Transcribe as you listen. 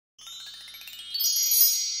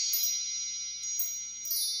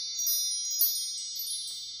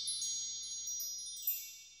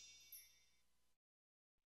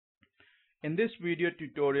In this video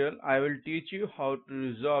tutorial, I will teach you how to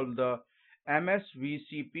resolve the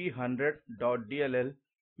MSVCP100.dll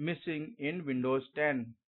missing in Windows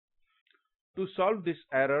 10. To solve this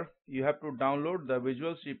error, you have to download the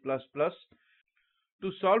Visual C++.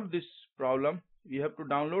 To solve this problem, you have to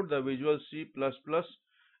download the Visual C++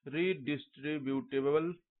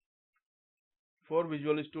 redistributable for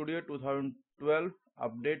Visual Studio 2012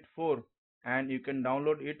 Update 4, and you can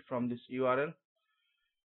download it from this URL.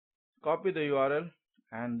 Copy the URL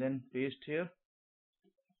and then paste here.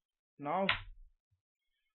 Now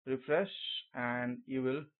refresh and you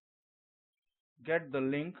will get the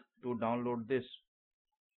link to download this.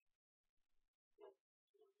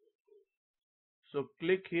 So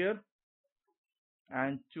click here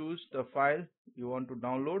and choose the file you want to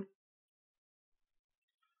download.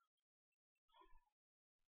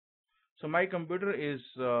 So my computer is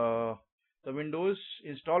the Windows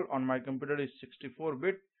installed on my computer is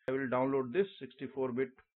 64-bit. I will download this 64-bit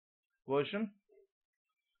version,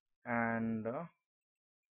 and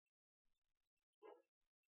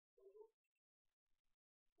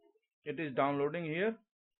it is downloading here.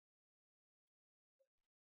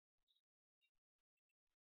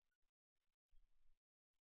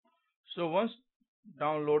 So once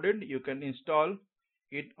downloaded, you can install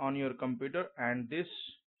it on your computer, and this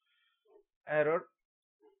error,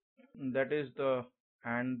 that is the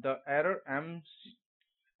error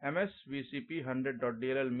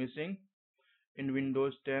MSVCP100.dll missing in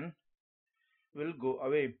Windows 10 will go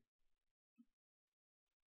away,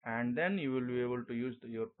 and then you will be able to use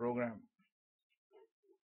your program.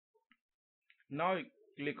 Now you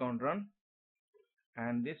click on run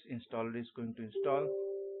and this installer is going to install.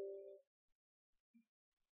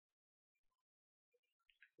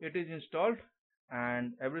 It is installed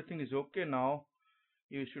and everything is okay. Now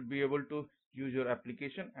you should be able to use your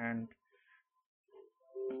application, and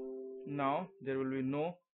now there will be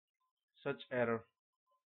no such error.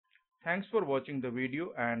 Thanks for watching the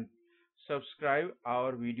video and subscribe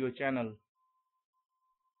our video channel.